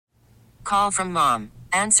Call from mom.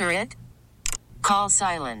 Answer it. Call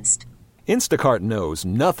silenced. Instacart knows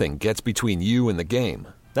nothing gets between you and the game.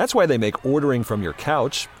 That's why they make ordering from your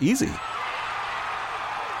couch easy.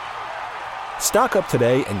 Stock up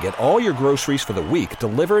today and get all your groceries for the week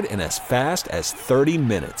delivered in as fast as 30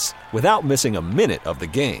 minutes without missing a minute of the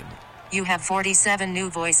game. You have 47 new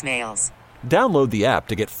voicemails. Download the app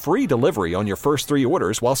to get free delivery on your first 3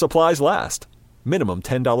 orders while supplies last. Minimum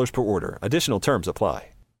 $10 per order. Additional terms apply.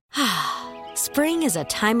 Spring is a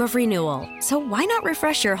time of renewal, so why not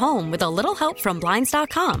refresh your home with a little help from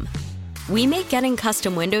Blinds.com? We make getting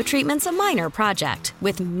custom window treatments a minor project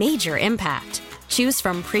with major impact. Choose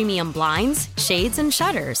from premium blinds, shades, and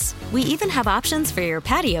shutters. We even have options for your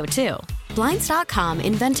patio, too. Blinds.com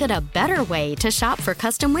invented a better way to shop for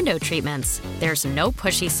custom window treatments. There's no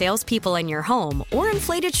pushy salespeople in your home or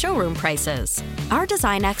inflated showroom prices. Our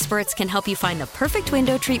design experts can help you find the perfect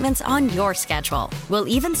window treatments on your schedule. We'll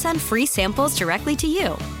even send free samples directly to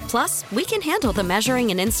you. Plus, we can handle the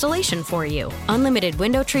measuring and installation for you. Unlimited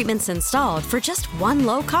window treatments installed for just one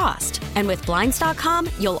low cost. And with Blinds.com,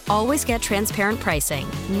 you'll always get transparent pricing.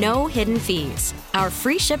 No hidden fees. Our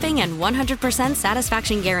free shipping and 100%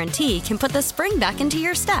 satisfaction guarantee can put the spring back into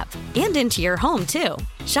your step and into your home, too.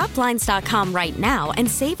 Shop Blinds.com right now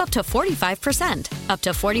and save up to 45%. Up to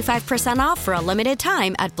 45% off for a limited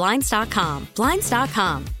time at Blinds.com.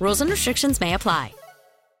 Blinds.com. Rules and restrictions may apply.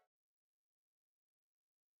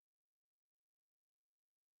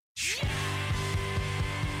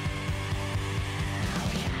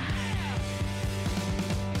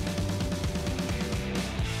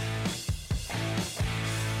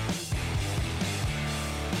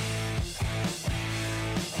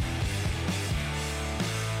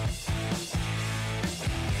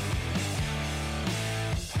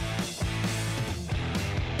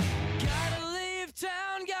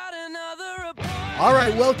 All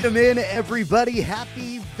right, welcome in, everybody.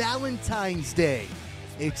 Happy Valentine's Day.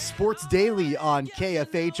 It's Sports Daily on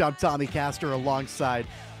KFH. I'm Tommy Castor alongside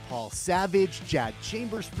Paul Savage, Chad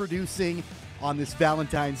Chambers producing on this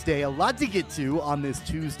Valentine's Day. A lot to get to on this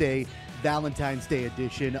Tuesday, Valentine's Day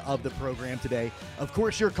edition of the program today. Of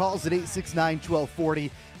course, your calls at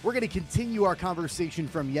 869-1240. We're going to continue our conversation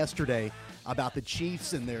from yesterday about the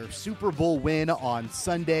Chiefs and their Super Bowl win on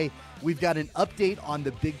Sunday. We've got an update on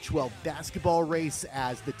the Big 12 basketball race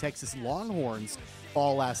as the Texas Longhorns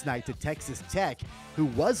fall last night to Texas Tech, who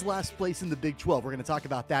was last place in the Big 12. We're going to talk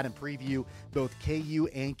about that and preview both KU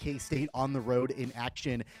and K-State on the road in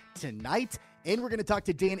action tonight. And we're going to talk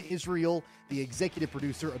to Dan Israel, the executive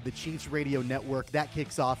producer of the Chiefs Radio Network. That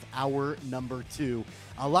kicks off hour number 2.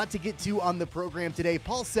 A lot to get to on the program today.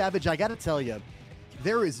 Paul Savage, I got to tell you,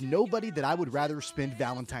 there is nobody that I would rather spend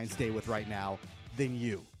Valentine's Day with right now than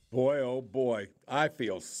you. Boy, oh boy, I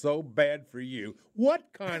feel so bad for you. What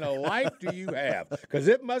kind of life do you have? Because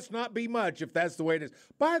it must not be much if that's the way it is.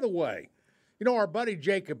 By the way, you know, our buddy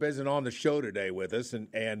Jacob isn't on the show today with us,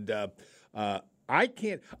 and I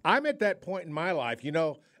can't. I'm at that point in my life, you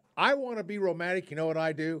know, I want to be romantic. You know what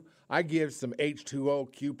I do? I give some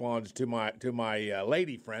H2O coupons to my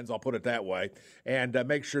lady friends, I'll put it that way, and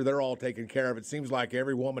make sure they're all taken care of. It seems like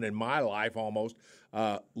every woman in my life almost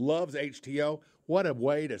loves H2O. What a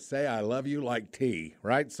way to say I love you like tea,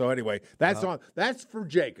 right? So anyway, that's for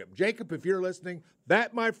Jacob. Jacob, if you're listening,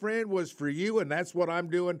 that, my friend, was for you, and that's what I'm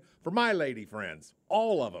doing for my lady friends,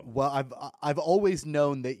 all of them. Well, I've always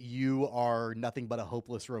known that you are nothing but a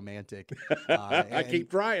hopeless romantic. I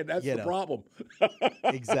keep trying. That's the problem.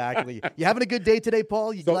 Exactly. You having a good day today,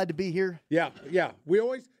 Paul? You glad to be here? Yeah.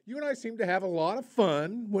 You and I seem to have a lot of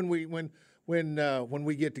fun when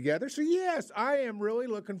we get together. So, yes, I am really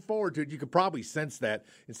looking forward to it. You could probably sense that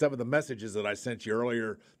in some of the messages that I sent you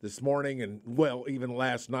earlier this morning and, well, even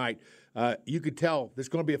last night. You could tell this is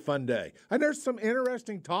going to be a fun day. And there's some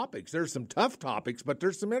interesting topics. There's some tough topics, but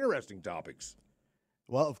there's some interesting topics.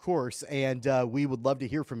 Well, of course, and we would love to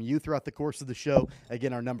hear from you throughout the course of the show.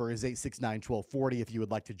 Again, our number is 869-1240 if you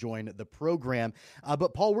would like to join the program.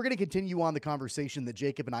 But, Paul, we're going to continue on the conversation that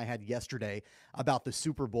Jacob and I had yesterday about the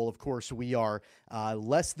Super Bowl. Of course, we are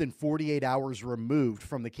less than 48 hours removed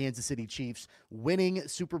from the Kansas City Chiefs winning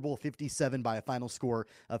Super Bowl 57 by a final score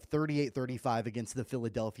of 38-35 against the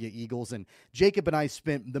Philadelphia Eagles. And Jacob and I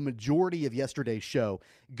spent the majority of yesterday's show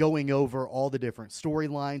going over all the different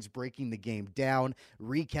storylines, breaking the game down,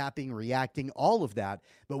 recapping, reacting, all of that.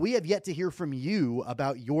 But we have yet to hear from you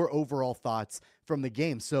about your overall thoughts from the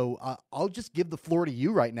game. So I'll just give the floor to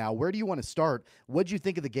you right now. Where do you want to start? What did you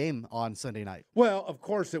think of the game on Sunday night? Well, of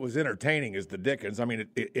course, it was entertaining as the dickens. I mean,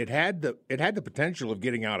 it had the potential of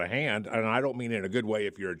getting out of hand, and I don't mean in a good way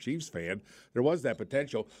if you're a Chiefs fan. There was that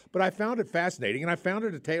potential. But I found it fascinating, and I found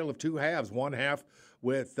it a tale of two halves. One half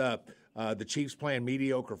with the Chiefs playing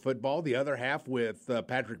mediocre football, the other half with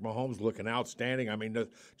Patrick Mahomes looking outstanding. I mean,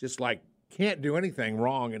 just like can't do anything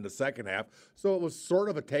wrong in the second half. So it was sort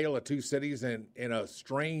of a tale of two cities in a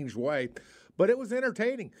strange way, but it was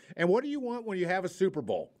entertaining. And what do you want when you have a Super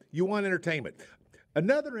Bowl? You want entertainment.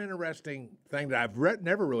 Another interesting thing that I've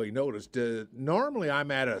never really noticed, normally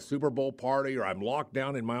I'm at a Super Bowl party or I'm locked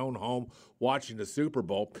down in my own home watching the Super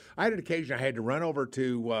Bowl. I had an occasion I had to run over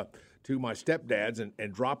to my stepdad's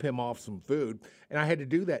and drop him off some food, and I had to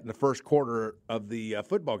do that in the first quarter of the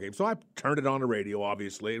football game. So I turned it on the radio,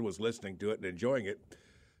 obviously, and was listening to it and enjoying it.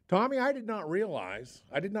 Tommy, I did not realize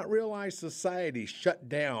society shut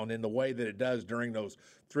down in the way that it does during those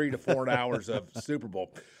 3 to 4 hours of Super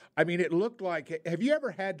Bowl. I mean, it looked like, have you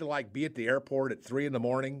ever had to be at the airport at 3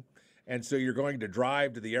 a.m, and so you're going to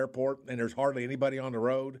drive to the airport and there's hardly anybody on the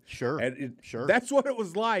road? Sure. Sure. That's what it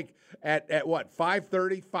was like at what,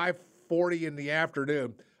 5:30, 5:40 in the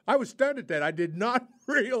afternoon. I was stunned at that. I did not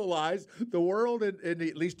realize the world, in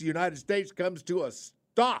at least the United States, comes to a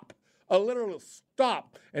stop, a literal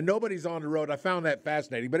stop, and nobody's on the road. I found that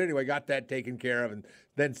fascinating. But anyway, got that taken care of and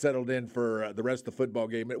then settled in for the rest of the football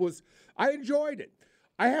game. I enjoyed it.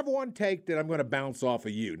 I have one take that I'm going to bounce off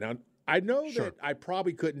of you. Now, I know that I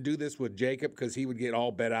probably couldn't do this with Jacob because he would get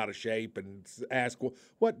all bent out of shape and ask, well,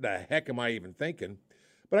 what the heck am I even thinking?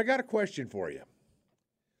 But I got a question for you.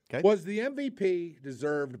 Okay. Was the MVP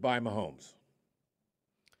deserved by Mahomes?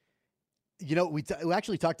 You know, we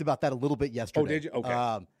actually talked about that a little bit yesterday. Oh, did you?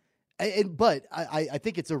 Okay. But I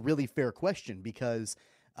think it's a really fair question because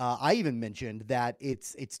I even mentioned that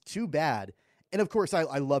it's too bad. And, of course, I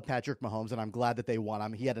love Patrick Mahomes, and I'm glad that they won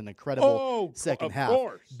him. He had an incredible second half.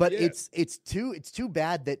 Course. But yes. it's too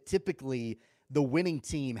bad that typically the winning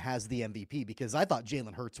team has the MVP because I thought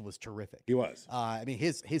Jalen Hurts was terrific. He was. I mean,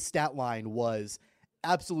 his stat line was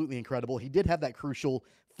absolutely incredible. He did have that crucial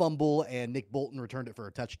fumble, and Nick Bolton returned it for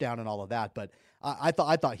a touchdown and all of that. But I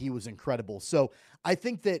thought he was incredible. So I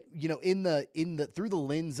think that, you know, in the through the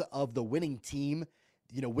lens of the winning team,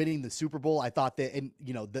 you know, winning the Super Bowl, I thought that, and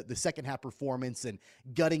you know, the second half performance and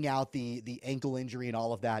gutting out the ankle injury and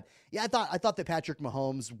all of that. Yeah, I thought that Patrick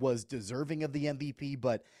Mahomes was deserving of the MVP,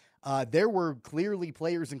 but there were clearly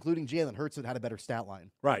players, including Jalen Hurts, that had a better stat line.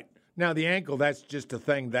 Right. Now, the ankle, that's just a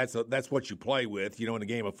thing. That's what you play with, you know, in a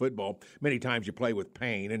game of football. Many times you play with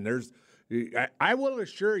pain, and I will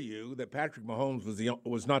assure you that Patrick Mahomes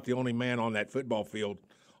was not the only man on that football field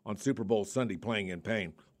on Super Bowl Sunday playing in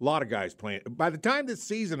pain. A lot of guys playing. By the time this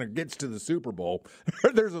season gets to the Super Bowl,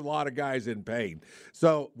 there's a lot of guys in pain.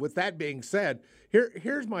 So with that being said,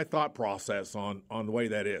 here's my thought process on the way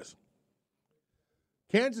that is.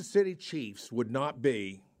 Kansas City Chiefs would not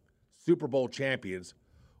be Super Bowl champions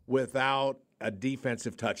without a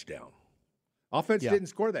defensive touchdown. Offense didn't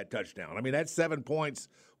score that touchdown. I mean, that 7 points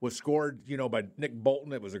was scored, you know, by Nick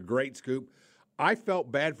Bolton. It was a great scoop. I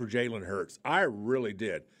felt bad for Jalen Hurts. I really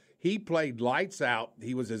did. He played lights out.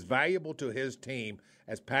 He was as valuable to his team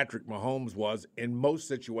as Patrick Mahomes was in most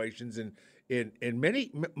situations. And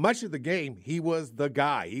in much of the game, he was the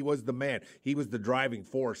guy. He was the man. He was the driving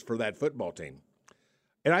force for that football team.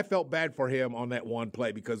 And I felt bad for him on that one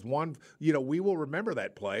play because we will remember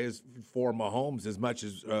that play as for Mahomes as much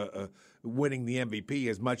as winning the MVP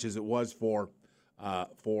as much as it was for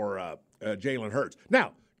Jalen Hurts.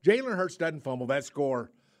 Now, Jalen Hurts doesn't fumble. That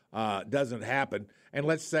score doesn't happen. And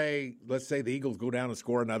let's say the Eagles go down and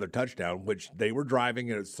score another touchdown, which they were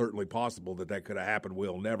driving, and it's certainly possible that could have happened.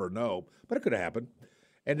 We'll never know, but it could have happened.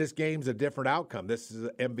 And this game's a different outcome. This is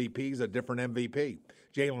MVP's a different MVP.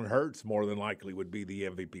 Jalen Hurts more than likely would be the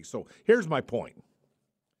MVP. So here's my point.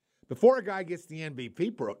 Before a guy gets the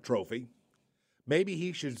MVP trophy, maybe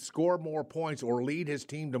he should score more points or lead his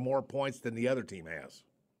team to more points than the other team has.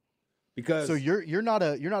 Because so you're not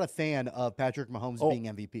a fan of Patrick Mahomes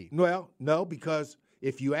being MVP. Well, no, because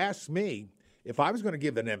if you ask me, if I was going to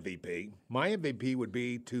give an MVP, my MVP would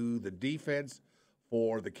be to the defense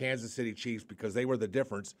for the Kansas City Chiefs because they were the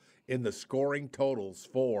difference in the scoring totals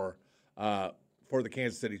for the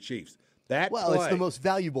Kansas City Chiefs. That Well, play, it's the most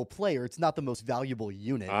valuable player. It's not the most valuable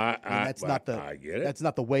unit. I get it. That's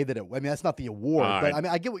not the way that it. I mean, that's not the award. But I mean,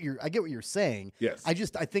 I get what you're saying. Yes. I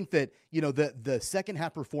think that the second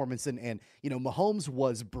half performance and Mahomes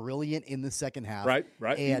was brilliant in the second half. Right.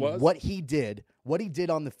 And what he did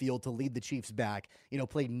on the field to lead the Chiefs back,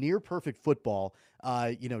 played near perfect football.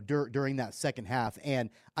 During that second half, and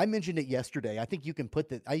I mentioned it yesterday. I think you can put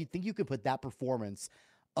that performance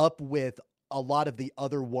up with a lot of the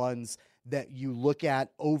other ones that you look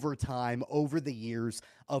at over time, over the years,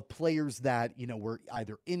 of players that, were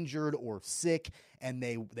either injured or sick, and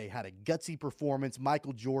they had a gutsy performance.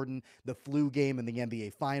 Michael Jordan, the flu game in the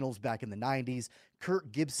NBA Finals back in the 90s.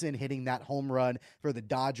 Kirk Gibson hitting that home run for the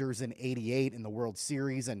Dodgers in '88 in the World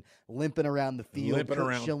Series and limping around the field.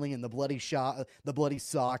 Kurt Schilling in the bloody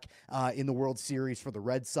sock in the World Series for the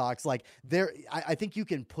Red Sox. I think you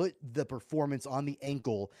can put the performance on the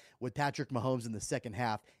ankle with Patrick Mahomes in the second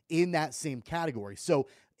half in that same category. So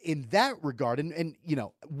in that regard, and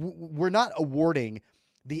we're not awarding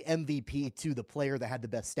the MVP to the player that had the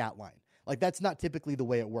best stat line. Like, that's not typically the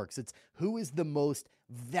way it works. It's who is the most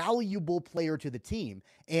valuable player to the team.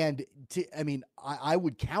 And I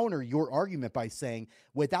would counter your argument by saying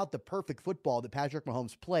without the perfect football that Patrick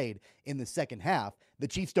Mahomes played in the second half, the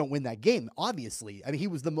Chiefs don't win that game. Obviously, he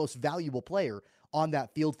was the most valuable player on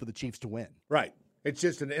that field for the Chiefs to win. Right. It's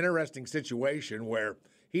just an interesting situation where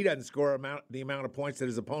he doesn't score the amount of points that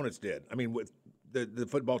his opponents did. I mean, with the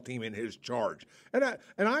football team in his charge. And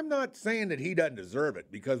I'm not saying that he doesn't deserve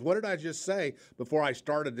it, because what did I just say before I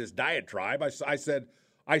started this diatribe? I said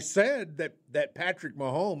that Patrick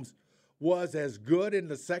Mahomes was as good in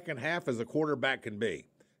the second half as a quarterback can be.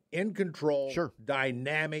 In control, sure,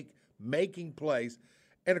 dynamic, making plays.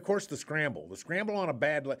 And, of course, the scramble on a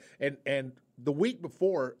bad and the week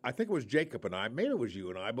before, I think it was Jacob and I, maybe it was you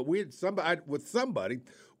and I, but we had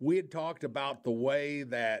we had talked about the way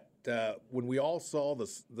that when we all saw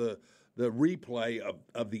the replay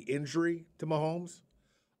of the injury to Mahomes,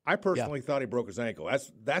 I personally thought he broke his ankle.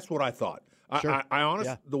 That's what I thought. Sure. I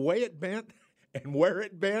honestly, the way it bent and where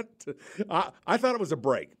it bent, I thought it was a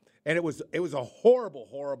break, and it was a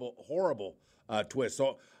horrible twist.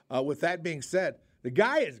 So with that being said, the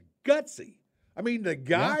guy is gutsy. I mean, the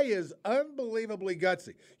guy is unbelievably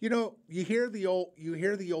gutsy. You hear the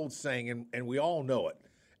old saying, and we all know it.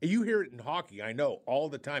 You hear it in hockey, I know, all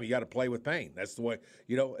the time. You got to play with pain. That's the way,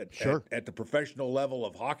 at the professional level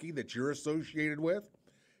of hockey that you're associated with.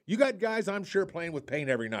 You got guys, I'm sure, playing with pain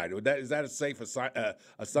every night. Is that a safe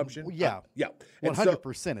assumption? Yeah.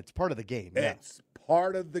 100%. It's part of the game. Yeah. It's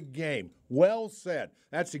part of the game. Well said.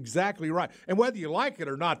 That's exactly right. And whether you like it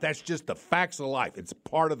or not, that's just the facts of life. It's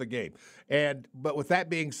part of the game. But with that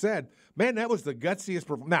being said, man, that was the gutsiest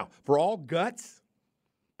performance. Now, for all guts,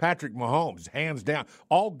 Patrick Mahomes, hands down.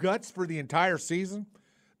 All guts for the entire season,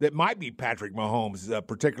 that might be Patrick Mahomes,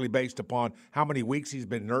 particularly based upon how many weeks he's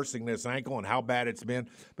been nursing this ankle and how bad it's been.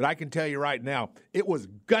 But I can tell you right now, it was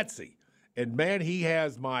gutsy. And man, he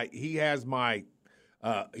has my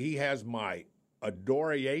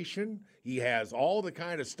adoration. He has all the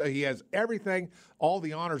kind of stuff. He has everything, all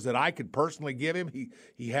the honors that I could personally give him.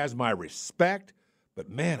 He has my respect. But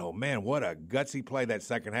man, oh man, what a gutsy play that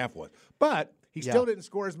second half was. But he still didn't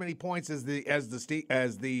score as many points as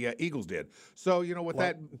the Eagles did. So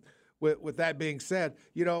with that being said,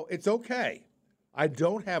 it's okay. I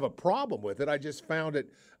don't have a problem with it. I just found it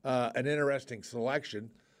an interesting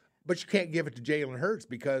selection. But you can't give it to Jalen Hurts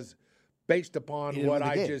because, based upon what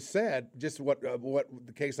I just said, just what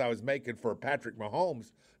the case I was making for Patrick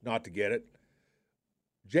Mahomes not to get it,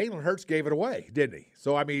 Jalen Hurts gave it away, didn't he?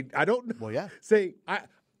 So I mean, I don't. Well, yeah. See,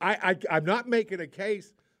 I'm not making a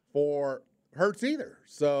case for Hurts either.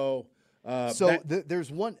 So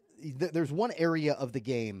there's one area of the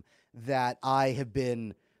game that I have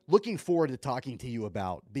been looking forward to talking to you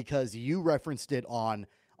about, because you referenced it on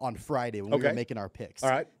Friday when we were making our picks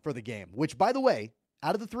for the game. Which, by the way,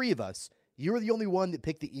 out of the three of us, you were the only one that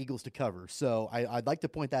picked the Eagles to cover. So I'd like to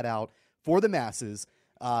point that out for the masses.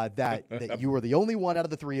 That you were the only one out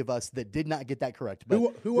of the three of us that did not get that correct.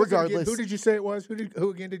 But regardless, who did you say it was? Who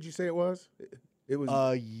again did you say it was? It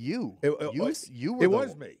was you. You were. It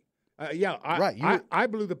was me. I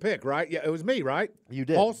blew the pick, right? Yeah, it was me, right? You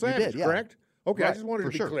did. Paul Savage, correct? Okay, right. I just wanted to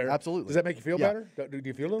be clear. Absolutely. Does that make you feel better? Do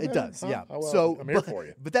you feel a little better? It does, yeah. Oh, well, so I'm here for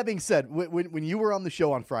you. But that being said, when you were on the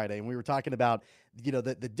show on Friday and we were talking about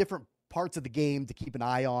the different parts of the game to keep an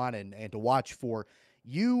eye on and to watch for,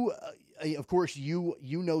 you of course you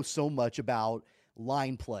know so much about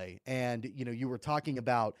line play, and you were talking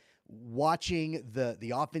about watching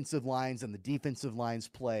the offensive lines and the defensive lines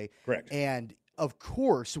play. Correct. And of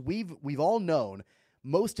course we've all known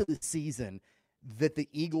most of the season that the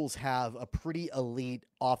Eagles have a pretty elite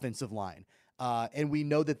offensive line. And we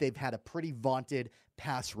know that they've had a pretty vaunted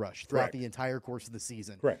pass rush throughout the entire course of the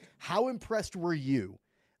season. Correct. How impressed were you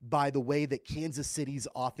by the way that Kansas City's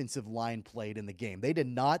offensive line played in the game? They did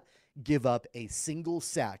not give up a single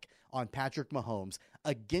sack on Patrick Mahomes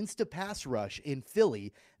against a pass rush in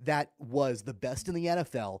Philly that was the best in the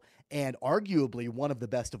NFL and arguably one of the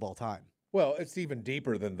best of all time. Well, it's even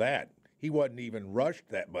deeper than that. He wasn't even rushed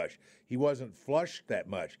that much. He wasn't flushed that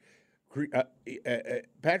much.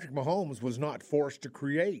 Patrick Mahomes was not forced to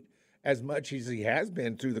create as much as he has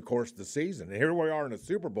been through the course of the season. And here we are in a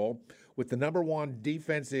Super Bowl with the number one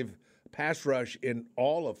defensive pass rush in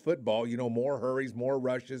all of football. You know, more hurries, more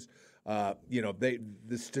rushes.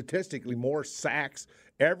 Statistically more sacks.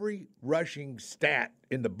 Every rushing stat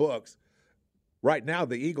in the books. Right now,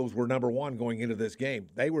 the Eagles were number one going into this game.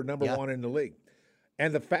 They were number one in the league.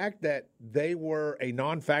 And the fact that they were a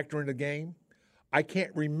non-factor in the game, I can't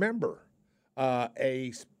remember one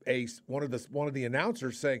of the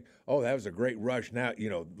announcers saying, "Oh, that was a great rush." Now,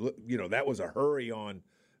 that was a hurry on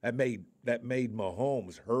that made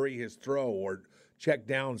Mahomes hurry his throw or check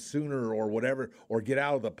down sooner or whatever, or get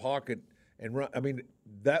out of the pocket and run. I mean,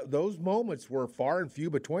 those moments were far and few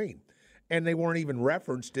between, and they weren't even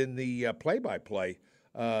referenced in the play-by-play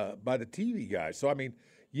by the TV guys. So, I mean,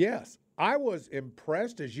 yes, I was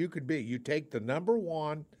impressed as you could be. You take the number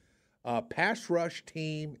one pass rush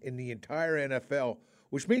team in the entire NFL,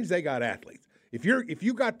 which means they got athletes. If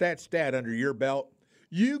you got that stat under your belt,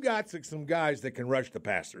 you got some guys that can rush the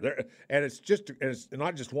passer. And it's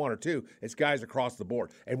not just one or two. It's guys across the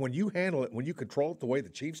board. And when you handle it, when you control it the way the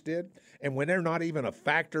Chiefs did, and when they're not even a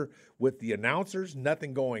factor with the announcers,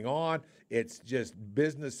 nothing going on, it's just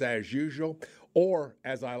business as usual. Or,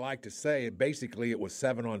 as I like to say, basically it was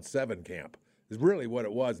 7-on-7 camp. Is really what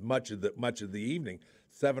it was much of the evening.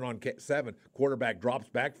 7-on-7, quarterback drops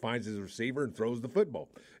back, finds his receiver, and throws the football.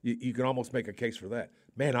 You can almost make a case for that.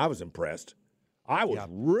 Man, I was impressed. I was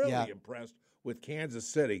really impressed with Kansas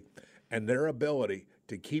City and their ability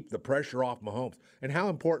to keep the pressure off Mahomes. And how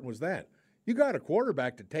important was that? You got a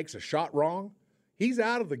quarterback that takes a shot wrong, he's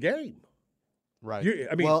out of the game. Right.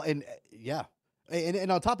 And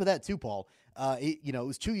on top of that too, Paul, it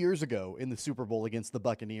was 2 years ago in the Super Bowl against the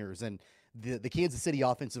Buccaneers, and the Kansas City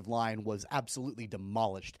offensive line was absolutely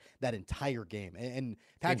demolished that entire game. And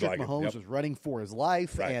Patrick Mahomes was running for his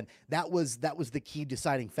life, and that was the key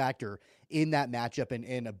deciding factor in that matchup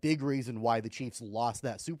and a big reason why the Chiefs lost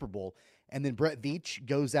that Super Bowl. And then Brett Veach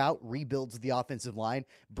goes out, rebuilds the offensive line,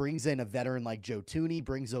 brings in a veteran like Joe Thuney,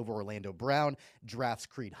 brings over Orlando Brown, drafts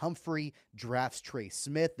Creed Humphrey, drafts Trey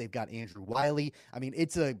Smith. They've got Andrew Wiley. I mean,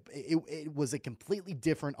 it was a completely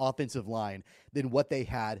different offensive line than what they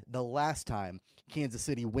had the last time Kansas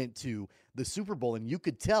City went to the Super Bowl. And you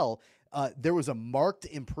could tell there was a marked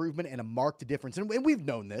improvement and a marked difference. And we've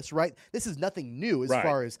known this, right? This is nothing new as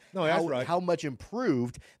far as how much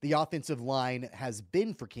improved the offensive line has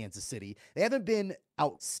been for Kansas City. They haven't been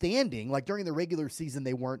outstanding. Like during the regular season,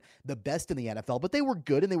 they weren't the best in the NFL, but they were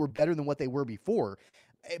good and they were better than what they were before.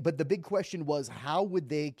 But the big question was, how would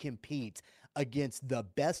they compete against the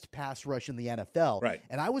best pass rush in the NFL? Right.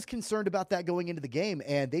 And I was concerned about that going into the game,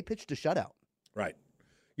 and they pitched a shutout. Right.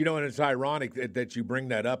 And it's ironic that you bring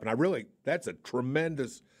that up. And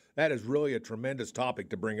that is really a tremendous topic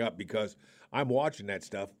to bring up, because I'm watching that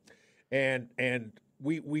stuff. And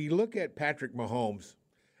we look at Patrick Mahomes,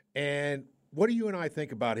 and what do you and I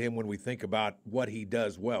think about him when we think about what he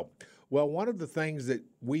does well? Well, one of the things that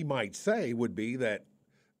we might say would be that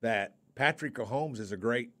Patrick Mahomes is a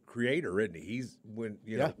great creator, isn't he?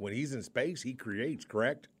 When he's in space, he creates,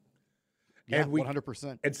 correct? Yeah,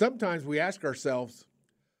 100%. And sometimes we ask ourselves,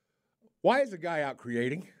 why is the guy out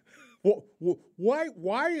creating?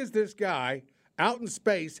 Why is this guy out in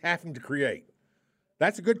space having to create?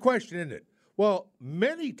 That's a good question, isn't it? Well,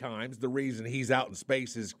 many times the reason he's out in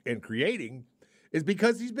space and creating is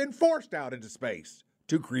because he's been forced out into space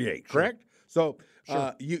to create, correct? So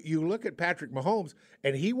you look at Patrick Mahomes,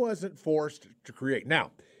 and he wasn't forced to create.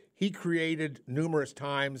 Now, he created numerous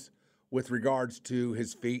times with regards to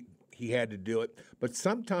his feet. He had to do it. But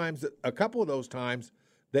sometimes, a couple of those times,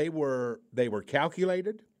 they were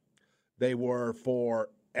calculated. They were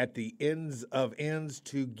at the ends of ends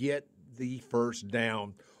to get the first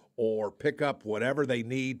down or pick up whatever they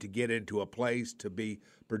need to get into a place to be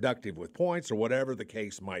productive with points or whatever the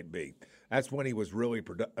case might be. That's when he was really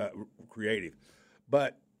creative.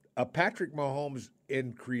 But a Patrick Mahomes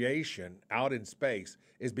in creation out in space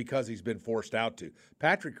is because he's been forced out to.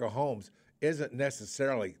 Patrick Mahomes isn't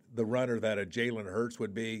necessarily the runner that a Jalen Hurts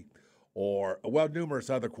would be, or numerous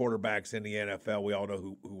other quarterbacks in the NFL. We all know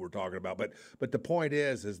who we're talking about. But the point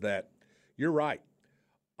is that you're right.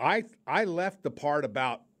 I left the part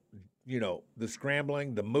about, the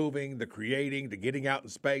scrambling, the moving, the creating, the getting out in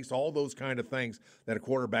space, all those kind of things that a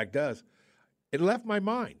quarterback does. It left my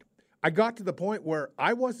mind. I got to the point where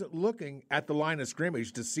I wasn't looking at the line of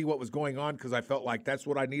scrimmage to see what was going on because I felt like that's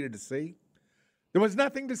what I needed to see. There was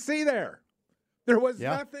nothing to see there. There was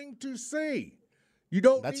nothing to see. You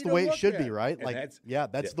don't. That's need the way to it should look be, at. right? And Like,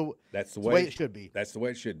 that's the way it should be. That's the way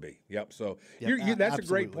it should be. Yep. So Yep, that's a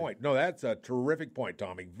great absolutely. point. No, that's a terrific point,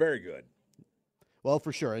 Tommy. Very good. Well,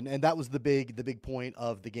 for sure, and that was the big point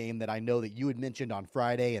of the game that I know that you had mentioned on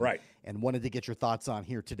Friday, and wanted to get your thoughts on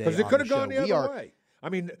here today. Because it could have gone the show. other way. I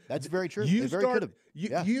mean, That's very true. You It very start. could have.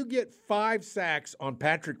 Yeah. You get 5 sacks on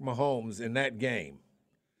Patrick Mahomes in that game.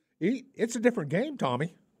 It's a different game,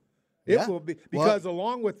 Tommy. It Yeah. will be Well- because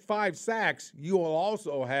along with 5 sacks, you will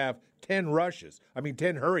also have 10 rushes.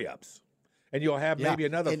 10 hurry-ups, and you'll have maybe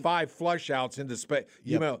another 5 flush outs into space.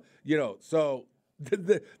 Yep. So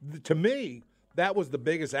to me, that was the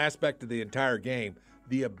biggest aspect of the entire game: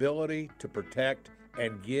 the ability to protect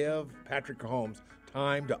and give Patrick Mahomes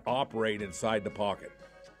time to operate inside the pocket.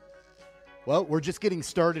 Well, we're just getting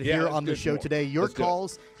started Yeah, here let's on the do show more. today. Your Let's do it.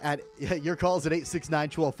 calls at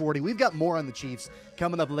 869-1240. We've got more on the Chiefs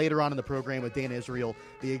coming up later on in the program with Dan Israel,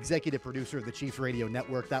 the executive producer of the Chiefs Radio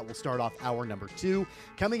Network. That will start off hour number 2.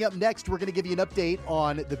 Coming up next, we're going to give you an update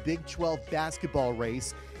on the Big 12 basketball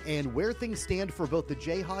race and where things stand for both the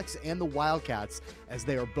Jayhawks and the Wildcats as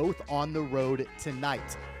they are both on the road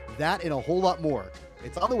tonight. That and a whole lot more.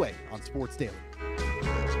 It's on the way on Sports Daily.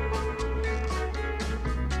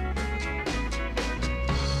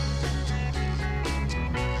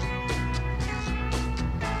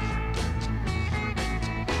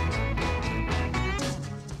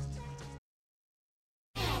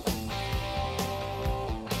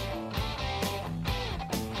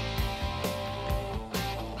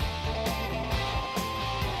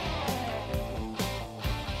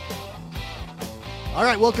 All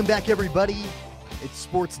right, welcome back, everybody. It's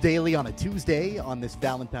Sports Daily on a Tuesday on this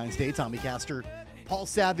Valentine's Day. Tommy Castor, Paul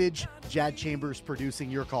Savage, Jad Chambers producing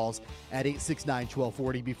your calls at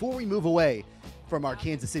 869-1240. Before we move away from our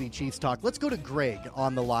Kansas City Chiefs talk, let's go to Greg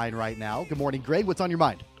on the line right now. Good morning, Greg. What's on your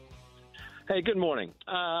mind? Hey, good morning.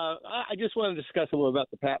 I just want to discuss a little about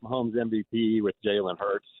the Pat Mahomes MVP with Jalen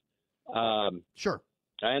Hurts. Sure.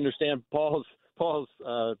 I understand Paul's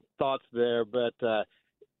thoughts there, but the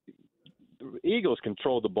Eagles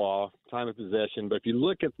control the ball, time of possession. But if you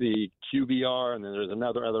look at the QBR, and then there's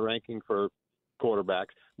other ranking for quarterbacks,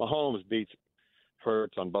 Mahomes beats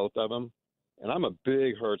Hurts on both of them. And I'm a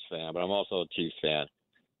big Hurts fan, but I'm also a Chiefs fan.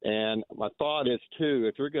 And my thought is, too,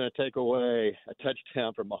 if you're going to take away a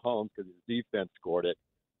touchdown from Mahomes because his defense scored it,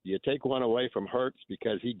 do you take one away from Hurts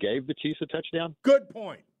because he gave the Chiefs a touchdown? Good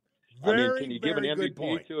point. Very, can you give an very good MVP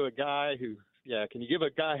point. to a guy who – can you give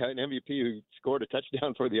a guy an MVP who scored a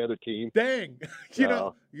touchdown for the other team? Dang.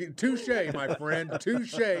 Touche, my friend.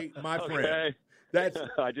 Touche, my friend.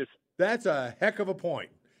 Okay. That's a heck of a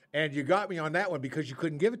point. And you got me on that one because you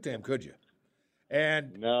couldn't give it to him, could you?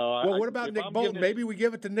 And no. What about Nick Bolton? Maybe we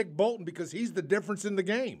give it to Nick Bolton because he's the difference in the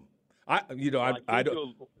game. I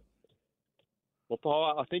don't. Well,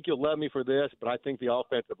 Paul, I think you'll love me for this, but I think the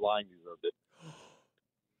offensive line deserved it.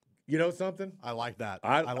 You know something? I like that.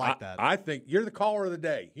 I like that. I think you're the caller of the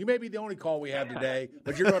day. You may be the only call we have today,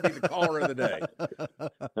 but you're going to be the caller of the day.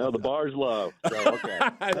 No, the bar's low. So, okay.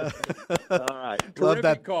 All right. Love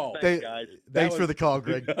that call. Thanks, guys. Thanks for the call,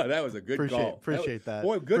 Greg. That was a good call. Appreciate that.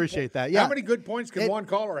 Boy, good. Appreciate that. Yeah. How many good points can one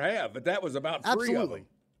caller have? But that was about 3 of them.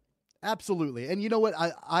 Absolutely. And you know what?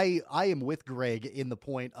 I am with Greg in the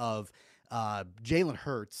point of Jalen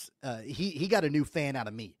Hurts. He got a new fan out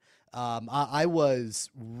of me. I was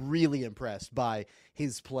really impressed by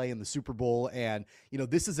his play in the Super Bowl. And,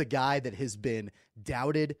 this is a guy that has been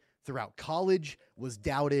doubted throughout college, was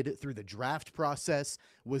doubted through the draft process,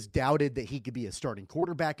 was doubted that he could be a starting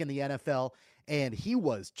quarterback in the NFL. And he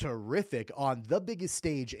was terrific on the biggest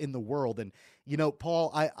stage in the world. And,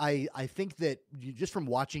 Paul, I think that just from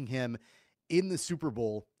watching him in the Super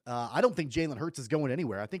Bowl, I don't think Jalen Hurts is going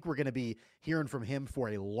anywhere. I think we're going to be hearing from him for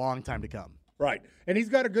a long time to come. Right. And he's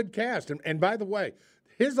got a good cast. And by the way,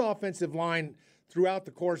 his offensive line throughout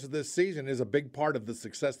the course of this season is a big part of the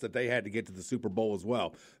success that they had to get to the Super Bowl as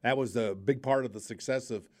well. That was a big part of the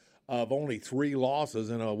success of only 3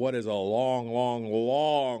 losses in what is a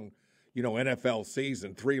long, NFL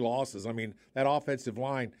season. 3 losses. I mean, that offensive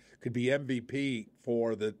line could be MVP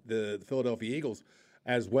for the Philadelphia Eagles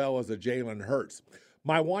as well as a Jalen Hurts.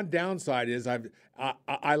 My one downside is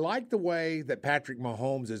I like the way that Patrick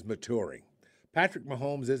Mahomes is maturing. Patrick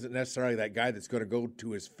Mahomes isn't necessarily that guy that's going to go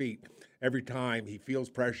to his feet every time he feels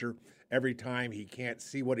pressure, every time he can't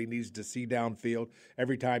see what he needs to see downfield,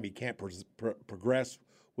 every time he can't progress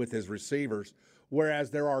with his receivers.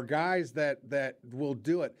 Whereas there are guys that will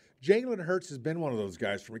do it. Jalen Hurts has been one of those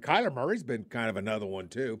guys for me. Kyler Murray's been kind of another one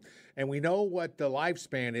too. And we know what the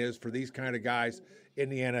lifespan is for these kind of guys in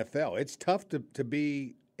the NFL. It's tough to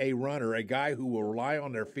be a runner, a guy who will rely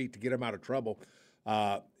on their feet to get him out of trouble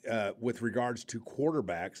with regards to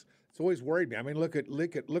quarterbacks. It's always worried me. I mean, look at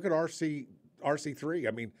RC3.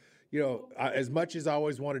 I mean, as much as I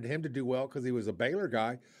always wanted him to do well because he was a Baylor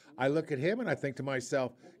guy, I look at him and I think to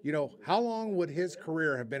myself, how long would his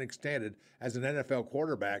career have been extended as an NFL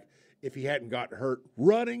quarterback if he hadn't got hurt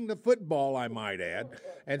running the football, I might add.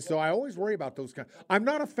 And so I always worry about those kind. I'm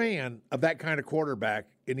not a fan of that kind of quarterback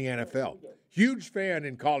in the NFL. Huge fan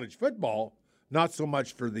in college football, not so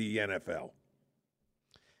much for the NFL.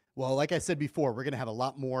 Well, like I said before, we're going to have a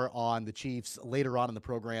lot more on the Chiefs later on in the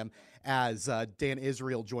program as Dan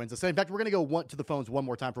Israel joins us. In fact, we're going to go to the phones one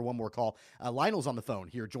more time for one more call. Lionel's on the phone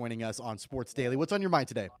here joining us on Sports Daily. What's on your mind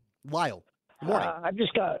today? Lyle, good morning. I've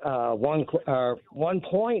just got one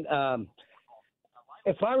point.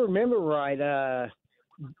 If I remember right,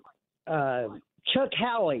 Chuck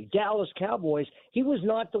Howley, Dallas Cowboys, he was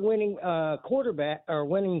not the winning quarterback or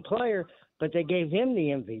winning player, but they gave him the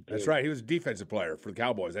MVP. That's right. He was a defensive player for the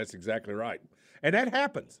Cowboys. That's exactly right. And that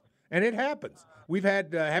happens. And it happens. We've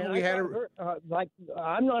had, haven't we had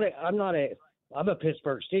I'm a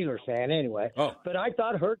Pittsburgh Steelers fan anyway. Oh. But I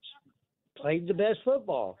thought Hurts played the best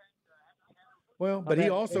football. Well, but he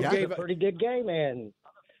also gave a pretty good game, and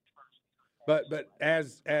but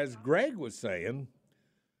as Greg was saying,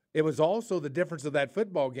 it was also the difference of that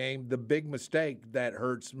football game, the big mistake that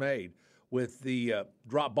Hurts made with the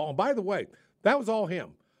drop ball. And by the way, that was all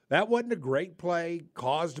him. That wasn't a great play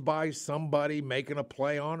caused by somebody making a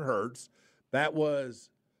play on Hurts. That was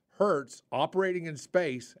Hurts operating in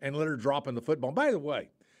space and literally dropping the football. And by the way,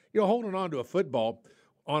 holding on to a football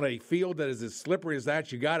on a field that is as slippery as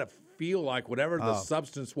that, you got to feel like whatever the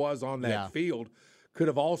substance was on that field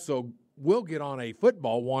will get on a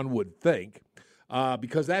football, one would think,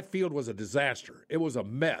 because that field was a disaster. It was a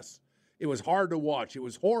mess. It was hard to watch. It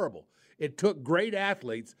was horrible. It took great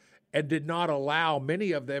athletes and did not allow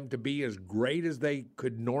many of them to be as great as they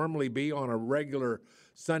could normally be on a regular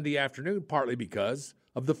Sunday afternoon, partly because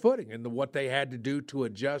of the footing and what they had to do to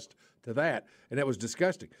adjust to that. And it was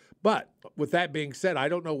disgusting. But with that being said, I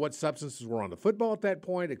don't know what substances were on the football at that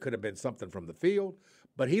point. It could have been something from the field.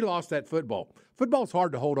 But he lost that football. Football's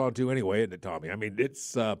hard to hold on to anyway, isn't it, Tommy? I mean,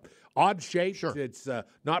 it's odd shaped. Sure. It's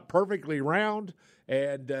not perfectly round.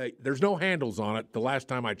 And there's no handles on it the last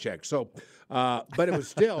time I checked. So, but it was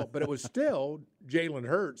still Jalen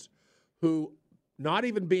Hurts, who, not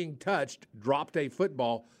even being touched, dropped a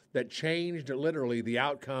football that changed literally the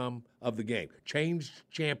outcome of the game, changed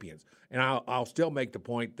champions. And I'll still make the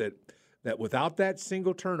point that without that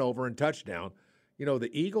single turnover and touchdown, the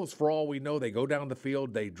Eagles, for all we know, they go down the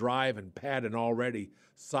field, they drive and pad an already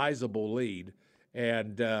sizable lead,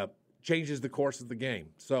 and changes the course of the game.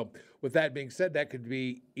 So with that being said, that could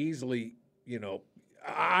be easily,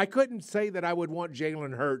 I couldn't say that I would want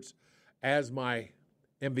Jalen Hurts as my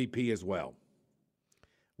MVP as well.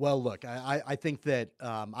 Well, look, I think that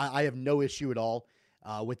I have no issue at all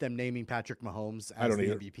with them naming Patrick Mahomes as the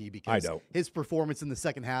MVP because his performance in the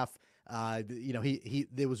second half,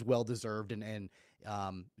 it was well deserved and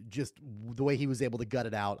just the way he was able to gut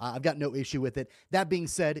it out. I've got no issue with it. That being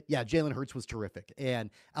said, yeah, Jalen Hurts was terrific. And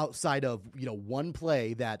outside of, one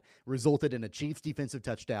play that resulted in a Chiefs defensive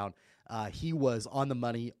touchdown, he was on the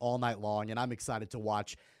money all night long. And I'm excited to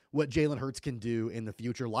watch what Jalen Hurts can do in the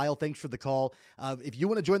future. Lyle, thanks for the call. If you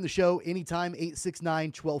want to join the show anytime,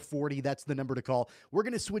 869-1240, that's the number to call. We're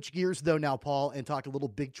going to switch gears, though, now, Paul, and talk a little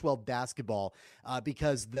Big 12 basketball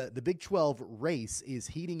because the Big 12 race is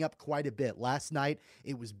heating up quite a bit. Last night,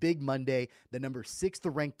 it was Big Monday. The number 6th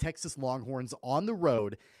ranked Texas Longhorns on the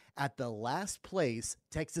road at the last place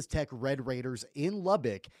Texas Tech Red Raiders in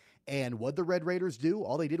Lubbock. And what the Red Raiders do,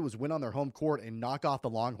 all they did was win on their home court and knock off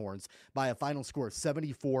the Longhorns by a final score of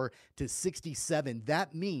 74-67.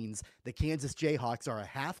 That means the Kansas Jayhawks are a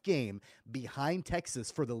half game behind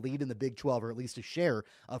Texas for the lead in the Big 12, or at least a share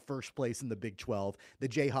of first place in the Big 12. The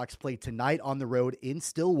Jayhawks play tonight on the road in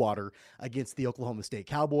Stillwater against the Oklahoma State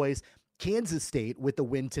Cowboys. Kansas State, with the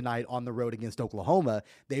win tonight on the road against Oklahoma,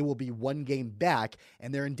 they will be one game back,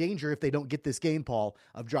 and they're in danger if they don't get this game, Paul,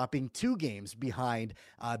 of dropping 2 games behind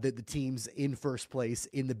the teams in first place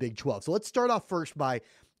in the Big 12. So let's start off first by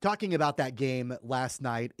talking about that game last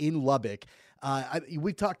night in Lubbock,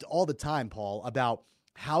 we talked all the time, Paul, about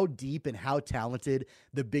how deep and how talented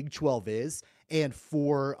the Big 12 is. And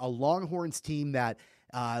for a Longhorns team that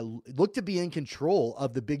looked to be in control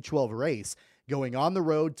of the Big 12 race, going on the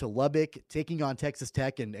road to Lubbock, taking on Texas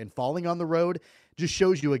Tech and falling on the road, just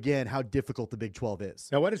shows you again how difficult the Big 12 is.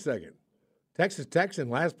 Now, wait a second. Texas Tech's in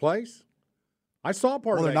last place? I saw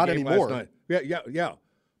part of that not game anymore. last night. Yeah.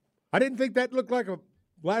 I didn't think that looked like a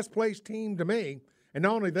last place team to me. And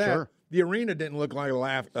not only that, Sure. the arena didn't look like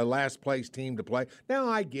a last place team to play. Now,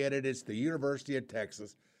 I get it. It's the University of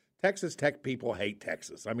Texas. Texas Tech people hate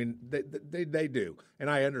Texas. I mean, they do, and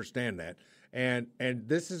I understand that. And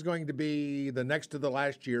this is going to be the next to the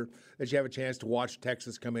last year that you have a chance to watch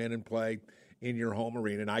Texas come in and play in your home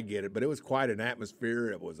arena, and I get it. But it was quite an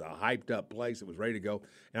atmosphere. It was a hyped-up place. It was ready to go.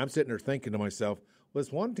 And I'm sitting there thinking to myself, well,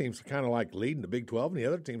 this one team's kind of like leading the Big 12, and the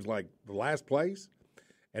other team's like the last place.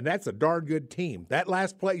 And that's a darn good team. That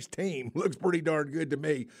last place team looks pretty darn good to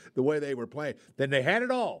me, the way they were playing. Then they had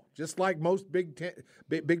it all, just like most Big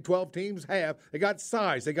 12 teams have. They got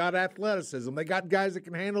size. They got athleticism. They got guys that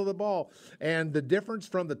can handle the ball. And the difference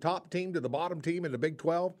from the top team to the bottom team in the Big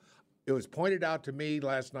 12, it was pointed out to me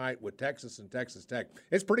last night with Texas and Texas Tech.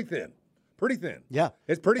 It's pretty thin. Pretty thin. Yeah.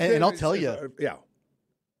 It's pretty thin. And I'll tell you. Yeah.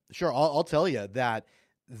 Sure, I'll tell you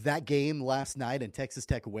that game last night and Texas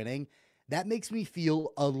Tech winning, that makes me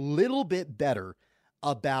feel a little bit better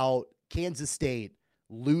about Kansas State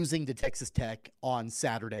losing to Texas Tech on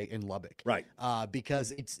Saturday in Lubbock. Right.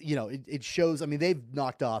 Because it's, it shows, I mean, they've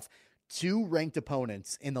knocked off 2 ranked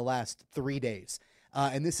opponents in the last 3 days.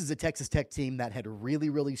 And this is a Texas Tech team that had really,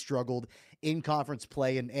 really struggled in conference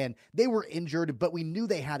play, and they were injured, but we knew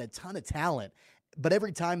they had a ton of talent. But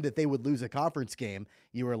every time that they would lose a conference game,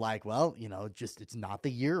 you were like, well, it's not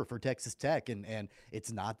the year for Texas Tech, and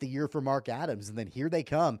it's not the year for Mark Adams. And then here they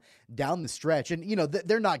come down the stretch. And,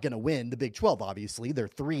 they're not going to win the Big 12, obviously. They're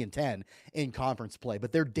 3-10 in conference play,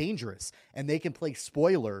 but they're dangerous, and they can play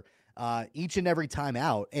spoiler each and every time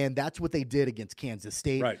out. And that's what they did against Kansas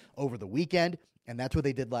State over the weekend, and that's what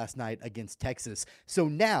they did last night against Texas. So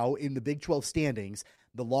now in the Big 12 standings,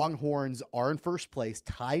 the Longhorns are in first place,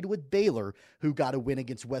 tied with Baylor, who got a win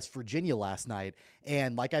against West Virginia last night.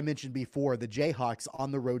 And like I mentioned before, the Jayhawks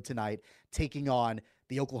on the road tonight, taking on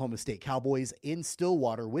the Oklahoma State Cowboys in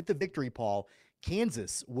Stillwater with the victory, Paul.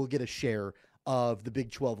 Kansas will get a share of the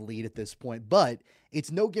Big 12 lead at this point, but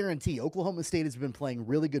it's no guarantee. Oklahoma State has been playing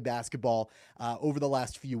really good basketball over the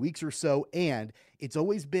last few weeks or so, and it's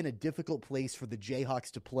always been a difficult place for the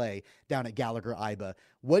Jayhawks to play down at Gallagher-Iba.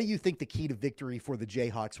 What do you think the key to victory for the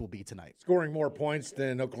Jayhawks will be tonight? Scoring more points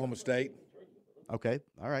than Oklahoma State. Okay,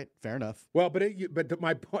 all right, fair enough. Well,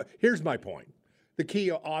 here's my point. The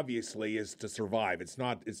key, obviously, is to survive. It's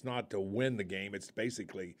not to win the game. It's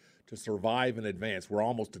basically to survive and advance. We're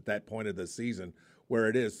almost at that point of the season where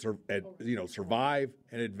it is, survive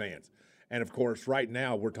and advance. And of course, right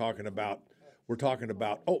now we're talking about.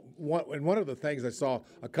 One of the things I saw,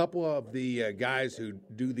 a couple of the guys who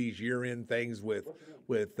do these year-end things with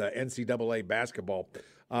NCAA basketball.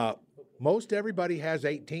 Most everybody has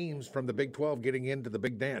 8 teams from the Big 12 getting into the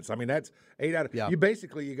big dance. I mean, that's 8 out of. Yeah.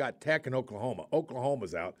 You got Tech and Oklahoma.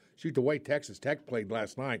 Oklahoma's out. Shoot, the way Texas Tech played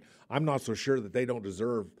last night, I'm not so sure that they don't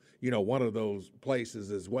deserve one of those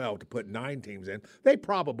places as well to put 9 teams in. They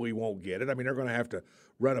probably won't get it. I mean, they're going to have to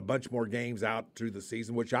run a bunch more games out through the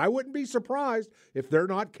season, which I wouldn't be surprised if they're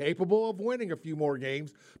not capable of winning a few more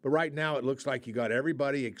games. But right now, it looks like you got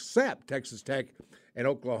everybody except Texas Tech and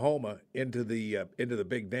Oklahoma into the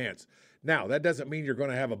big dance. Now, that doesn't mean you're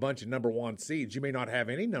going to have a bunch of number 1 seeds. You may not have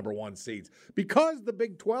any number 1 seeds because the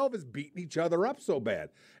Big 12 is beating each other up so bad.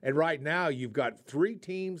 And right now, you've got 3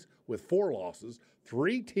 teams with 4 losses,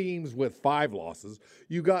 3 teams with 5 losses.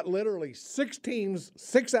 You got literally 6 teams,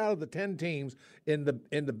 6 out of the 10 teams in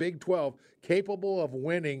the Big 12 capable of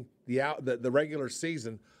winning the regular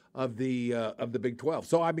season of the Big 12.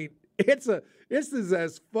 So I mean, this is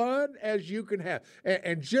as fun as you can have.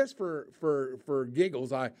 And just for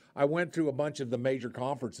giggles, I went through a bunch of the major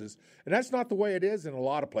conferences, and that's not the way it is in a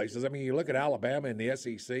lot of places. I mean, you look at Alabama and the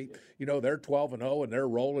SEC, they're 12-0 and they're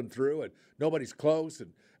rolling through and nobody's close.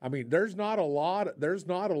 And I mean, there's not a lot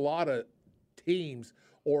of teams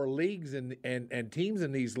or leagues and teams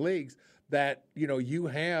in these leagues that, you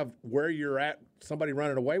have where you're at, somebody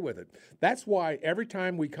running away with it. That's why every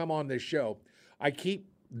time we come on this show, I keep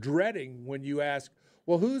dreading when you ask,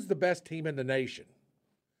 well, who's the best team in the nation?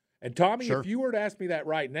 And Tommy, Sure. If you were to ask me that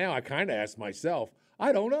right now, I kind of ask myself,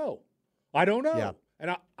 I don't know. Yeah.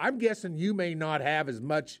 And I'm guessing you may not have as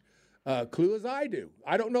much clue as I do.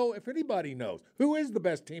 I don't know if anybody knows. Who is the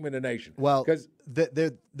best team in the nation? Well, because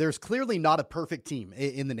there's clearly not a perfect team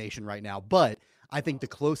in the nation right now, but I think the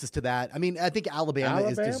closest to that, I think Alabama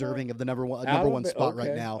is deserving of the number one spot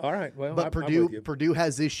right now. All right. Well, but I'm with you. Purdue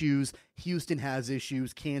has issues. Houston has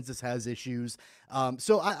issues. Kansas has issues.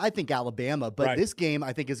 So I think Alabama. But this game,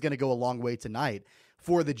 I think, is going to go a long way tonight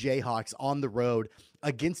for the Jayhawks on the road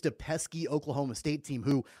against a pesky Oklahoma State team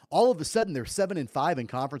who all of a sudden they're 7-5 in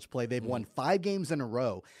conference play. They've won 5 games in a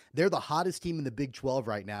row. They're the hottest team in the Big 12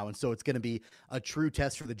 right now, and so it's going to be a true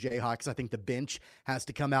test for the Jayhawks. I think the bench has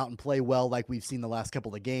to come out and play well like we've seen the last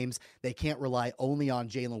couple of games. They can't rely only on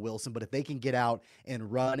Jalen Wilson, but if they can get out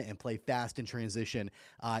and run and play fast in transition,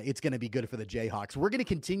 it's going to be good for the Jayhawks. We're going to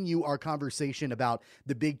continue our conversation about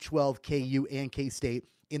the Big 12, KU, and K-State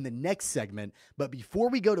in the next segment. But before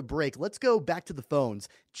we go to break, let's go back to the phones.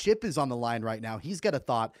 Chip is on the line right now. He's got a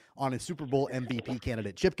thought on a Super Bowl MVP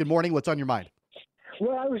candidate. Chip, good morning. What's on your mind?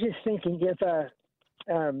 Well, I was just thinking if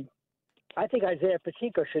I think Isaiah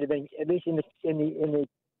Pacheco should have been at least in the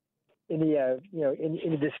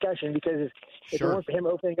discussion, because if it weren't for him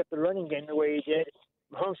opening up the running game the way he did,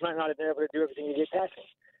 Mahomes might not have been able to do everything he did passing.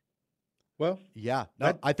 Well, yeah,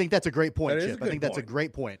 I think that's a great point, Chip. I think that's a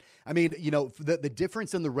great point. The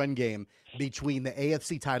difference in the run game between the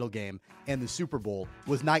AFC title game and the Super Bowl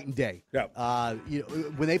was night and day. Yeah.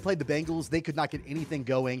 When they played the Bengals, they could not get anything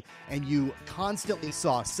going, and you constantly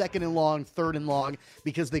saw 2nd and long, 3rd and long,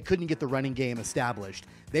 because they couldn't get the running game established.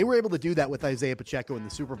 They were able to do that with Isaiah Pacheco in the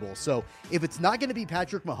Super Bowl. So if it's not going to be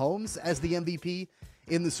Patrick Mahomes as the MVP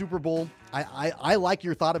in the Super Bowl, I like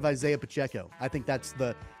your thought of Isaiah Pacheco. I think that's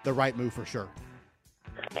the right move for sure.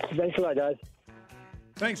 Thanks a lot, guys.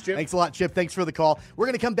 Thanks, Chip. Thanks a lot, Chip. Thanks for the call. We're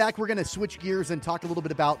going to come back. We're going to switch gears and talk a little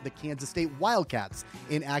bit about the Kansas State Wildcats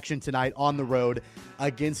in action tonight on the road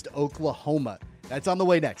against Oklahoma. That's on the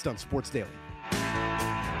way next on Sports Daily.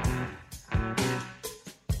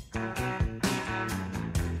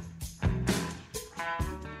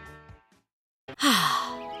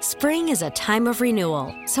 Spring is a time of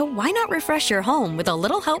renewal, so why not refresh your home with a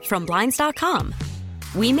little help from Blinds.com?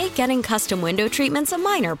 We make getting custom window treatments a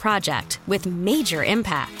minor project with major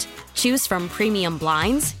impact. Choose from premium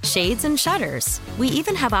blinds, shades, and shutters. We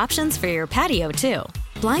even have options for your patio, too.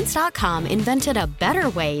 Blinds.com invented a better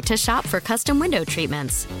way to shop for custom window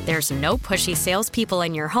treatments. There's no pushy salespeople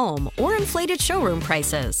in your home or inflated showroom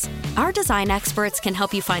prices. Our design experts can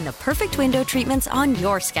help you find the perfect window treatments on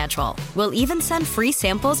your schedule. We'll even send free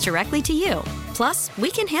samples directly to you. Plus, we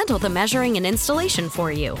can handle the measuring and installation for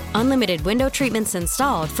you. Unlimited window treatments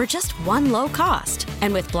installed for just one low cost.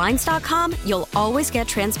 And with Blinds.com, you'll always get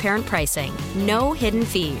transparent pricing. No hidden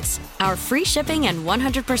fees. Our free shipping and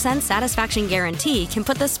 100% satisfaction guarantee can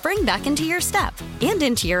put the spring back into your step and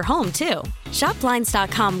into your home, too. Shop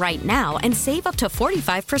Blinds.com right now and save up to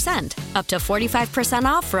 45%. Up to 45%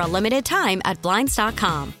 off for a limited time at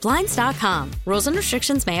Blinds.com. Blinds.com. Rules and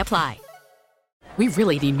restrictions may apply. We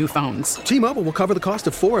really need new phones. T-Mobile will cover the cost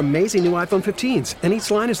of 4 amazing new iPhone 15s, and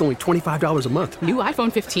each line is only $25 a month. New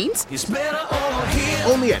iPhone 15s? It's better over here.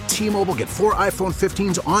 Only at T-Mobile, get 4 iPhone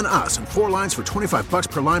 15s on us and 4 lines for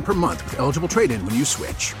 $25 per line per month with eligible trade-in when you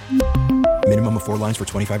switch. Minimum of 4 lines for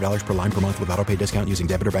 $25 per line per month with autopay discount using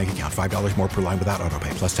debit or bank account. $5 more per line without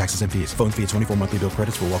autopay, plus taxes and fees. Phone fee at 24 monthly bill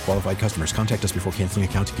credits for well-qualified customers. Contact us before canceling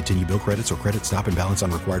account to continue bill credits or credit stop and balance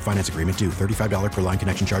on required finance agreement due. $35 per line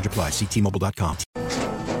connection charge applies. See T-Mobile.com.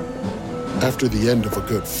 After the end of a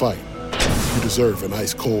good fight, you deserve an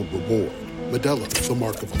ice-cold reward. Modelo is the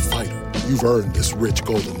mark of a fighter. You've earned this rich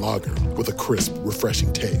golden lager with a crisp,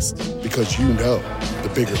 refreshing taste. Because you know,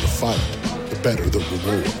 the bigger the fight, the better the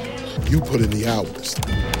reward. You put in the hours,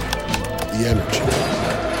 the energy,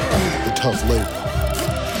 the tough labor.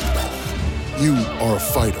 You are a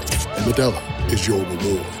fighter, and Modelo is your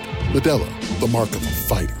reward. Modelo, the mark of a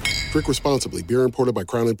fighter. Drink responsibly. Beer imported by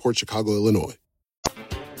Crown Imports, Chicago, Illinois.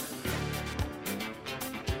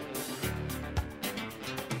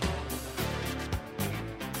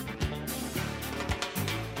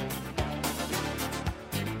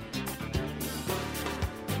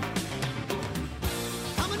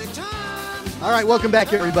 All right, welcome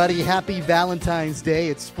back, everybody. Happy Valentine's Day.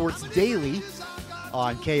 It's Sports Daily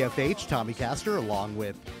on KFH. Tommy Castor along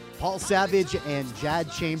with Paul Savage and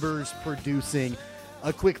Jad Chambers producing.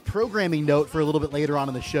 A quick programming note for a little bit later on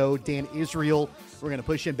in the show. Dan Israel, we're going to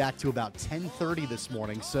push him back to about 10:30 this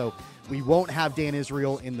morning, so we won't have Dan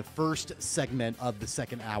Israel in the first segment of the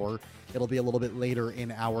second hour. It'll be a little bit later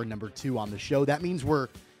in hour number 2 on the show. That means we're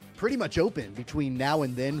pretty much open between now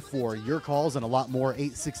and then for your calls and a lot more.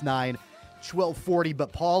 869 12:40.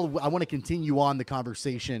 But Paul, I want to continue on the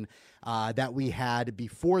conversation that we had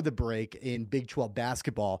before the break in Big 12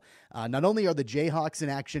 basketball. Not only are the Jayhawks in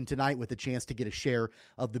action tonight with a chance to get a share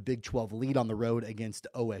of the Big 12 lead on the road against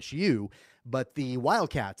OSU, but the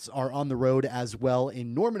Wildcats are on the road as well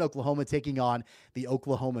in Norman, Oklahoma, taking on the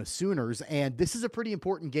Oklahoma Sooners. And this is a pretty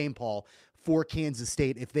important game, Paul, for Kansas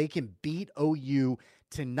State. If they can beat OU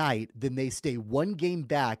tonight, then they stay one game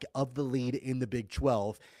back of the lead in the Big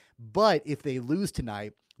 12. But if they lose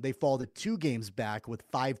tonight, they fall to 2 games back with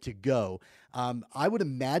 5 to go. I would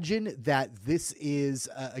imagine that this is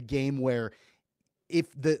a game where if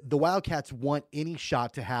the Wildcats want any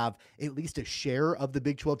shot to have at least a share of the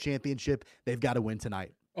Big 12 championship, they've got to win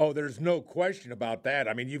tonight. Oh, there's no question about that.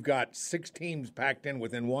 I mean, you've got 6 teams packed in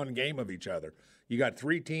within one game of each other. You got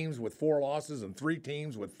 3 teams with 4 losses and 3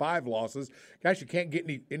 teams with 5 losses. Gosh, you can't get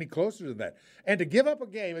any closer than that. And to give up a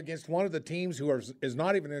game against one of the teams who is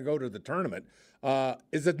not even going to go to the tournament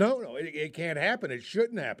is a no-no. It can't happen. It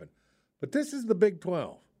shouldn't happen. But this is the Big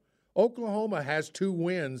 12. Oklahoma has 2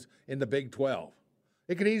 wins in the Big 12.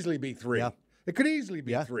 It could easily be 3. Yeah. It could easily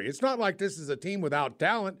be 3. It's not like this is a team without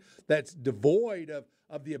talent that's devoid of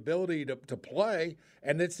the ability to play,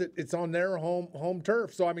 and it's on their home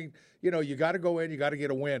turf. So, I mean, you got to go in, you got to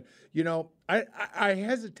get a win. I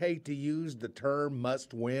hesitate to use the term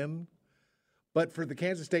must win, but for the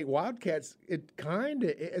Kansas State Wildcats, it kind of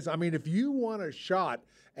is. I mean, if you want a shot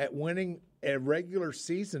at winning a regular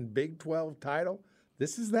season Big 12 title,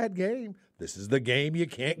 this is that game. This is the game you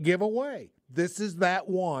can't give away. This is that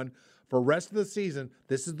one. For the rest of the season,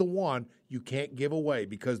 this is the one you can't give away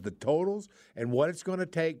because the totals and what it's going to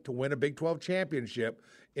take to win a Big 12 championship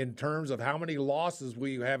in terms of how many losses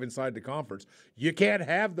we have inside the conference, you can't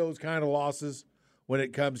have those kind of losses when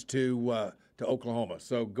it comes to Oklahoma.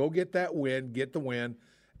 So go get that win, get the win,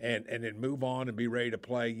 and then move on and be ready to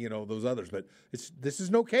play, those others. But this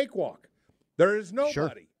is no cakewalk. There is nobody.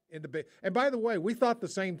 Sure. And by the way, we thought the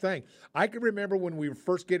same thing. I can remember when we were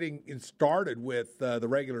first getting started with the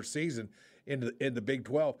regular season in the Big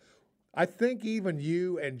 12. I think even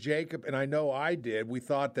you and Jacob, and I know I did, we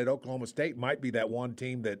thought that Oklahoma State might be that one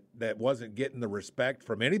team that wasn't getting the respect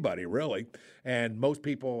from anybody, really. And most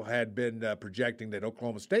people had been projecting that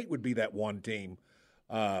Oklahoma State would be that one team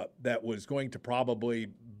that was going to probably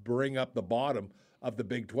bring up the bottom of the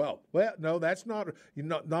Big 12. Well, no, that's not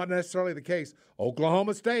necessarily the case.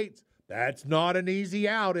 Oklahoma State, that's not an easy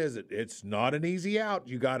out, is it? It's not an easy out.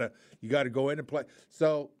 You gotta go in and play.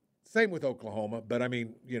 So same with Oklahoma, but I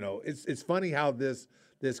mean, it's funny how this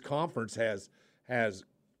conference has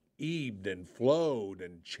ebbed and flowed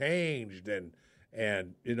and changed and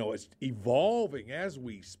it's evolving as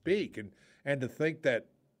we speak. And to think that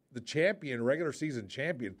the regular season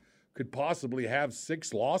champion, could possibly have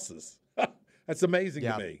 6 losses. That's amazing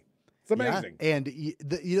to me. It's amazing. Yeah. And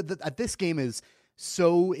this game is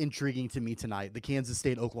so intriguing to me tonight, the Kansas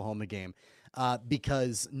State-Oklahoma game,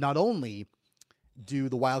 because not only do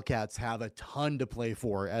the Wildcats have a ton to play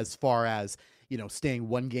for as far as, staying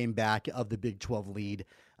one game back of the Big 12 lead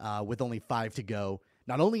with only 5 to go.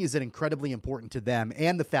 Not only is it incredibly important to them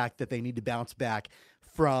and the fact that they need to bounce back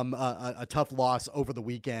from a tough loss over the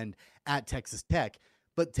weekend at Texas Tech,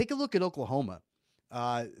 but take a look at Oklahoma.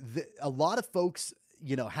 A lot of folks,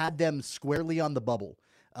 had them squarely on the bubble,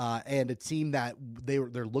 and a team that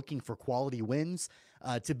they're looking for quality wins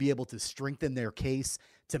to be able to strengthen their case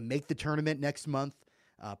to make the tournament next month.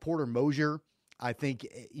 Porter Moser, I think,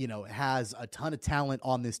 has a ton of talent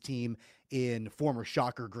on this team in former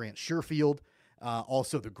Shocker Grant Sherfield,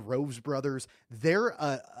 also the Groves brothers. They're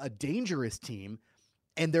a dangerous team,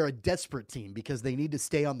 and they're a desperate team because they need to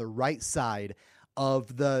stay on the right side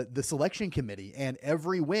of the selection committee, and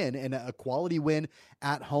every win and a quality win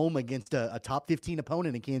at home against a top 15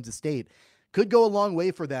 opponent in Kansas State could go a long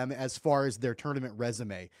way for them as far as their tournament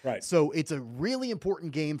resume. Right. So it's a really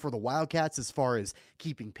important game for the Wildcats as far as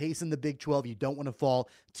keeping pace in the Big 12. You don't want to fall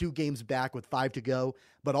 2 games back with 5 to go,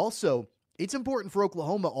 but also it's important for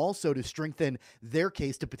Oklahoma also to strengthen their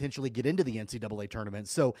case to potentially get into the NCAA tournament.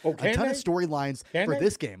 So a ton of storylines for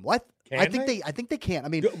this game. I think they can. I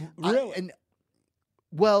mean, really?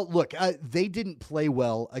 Well, look, they didn't play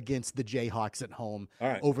well against the Jayhawks at home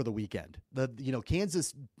over the weekend.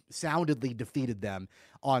 Kansas soundedly defeated them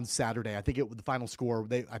on Saturday. I think the final score,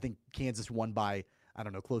 I think Kansas won by,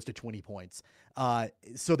 close to 20 points.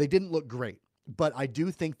 So they didn't look great, but I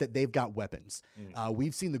do think that they've got weapons.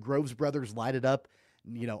 We've seen the Groves brothers light it up,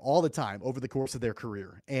 all the time over the course of their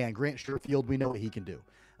career. And Grant Sherfield, we know what he can do.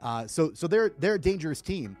 So they're a dangerous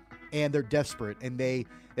team, and they're desperate, and they've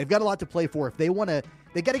got a lot to play for. If they want to,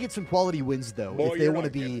 they got to get some quality wins though. If they want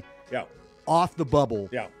to be off the bubble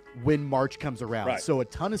when March comes around. Right. So a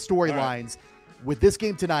ton of storylines with this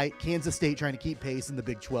game tonight, Kansas State trying to keep pace in the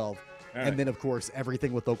Big 12. And then, of course,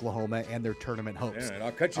 everything with Oklahoma and their tournament hopes. Yeah, and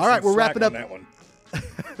I'll cut you All right, some we're wrapping up that one.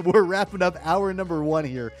 We're wrapping up hour number 1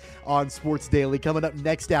 here on Sports Daily. Coming up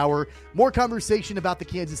next hour, more conversation about the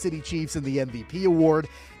Kansas City Chiefs and the MVP award.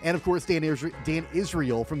 And, of course, Dan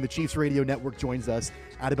Israel from the Chiefs Radio Network joins us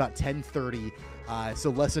at about 10:30. So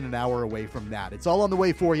less than an hour away from that. It's all on the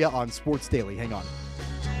way for you on Sports Daily. Hang on.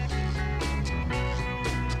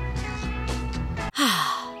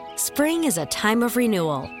 Spring is a time of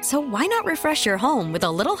renewal, so why not refresh your home with a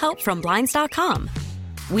little help from Blinds.com?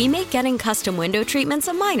 We make getting custom window treatments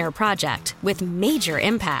a minor project with major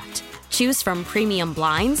impact. Choose from premium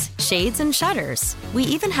blinds, shades, and shutters. We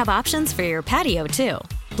even have options for your patio, too.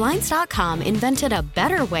 Blinds.com invented a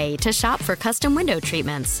better way to shop for custom window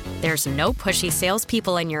treatments. There's no pushy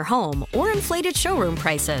salespeople in your home or inflated showroom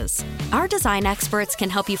prices. Our design experts can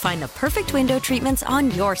help you find the perfect window treatments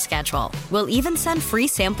on your schedule. We'll even send free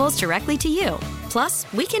samples directly to you.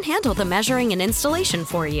 Plus, we can handle the measuring and installation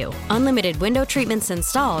for you. Unlimited window treatments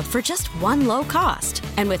installed for just one low cost.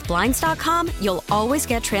 And with Blinds.com, you'll always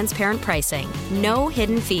get transparent pricing. No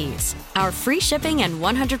hidden fees. Our free shipping and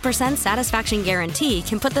 100% satisfaction guarantee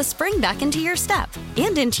can put the spring back into your step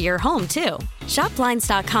and into your home, too. Shop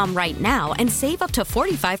Blinds.com right now and save up to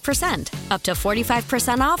 45%. Up to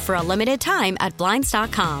 45% off for a limited time at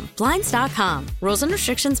Blinds.com. Blinds.com. Rules and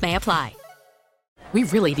restrictions may apply. We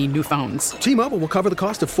really need new phones. T-Mobile will cover the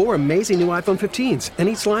cost of 4 amazing new iPhone 15s, and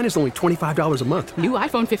each line is only $25 a month. New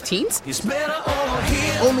iPhone 15s? It's better over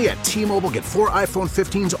here. Only at T-Mobile, get 4 iPhone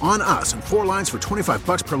 15s on us and 4 lines for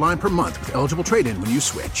 $25 per line per month with eligible trade-in when you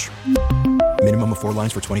switch. Minimum of 4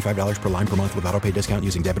 lines for $25 per line per month with autopay discount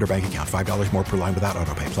using debit or bank account. $5 more per line without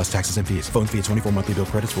autopay, plus taxes and fees. Phone fee at 24 monthly bill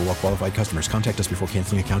credits for well-qualified customers. Contact us before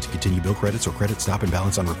canceling account to continue bill credits or credit stop and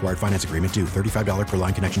balance on required finance agreement due. $35 per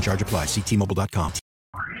line connection charge applies. See T-Mobile.com.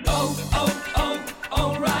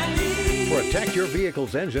 O'Reilly. Protect your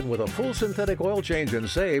vehicle's engine with a full synthetic oil change and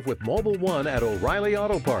save with Mobil 1 at O'Reilly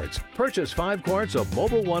Auto Parts. Purchase 5 quarts of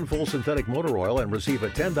Mobil 1 full synthetic motor oil and receive a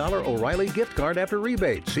 $10 O'Reilly gift card after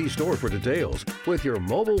rebate. See store for details. With your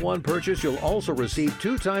Mobil 1 purchase, you'll also receive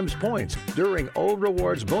 2 times points during O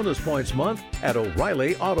Rewards Bonus Points Month at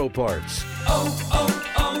O'Reilly Auto Parts.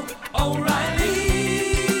 O'Reilly.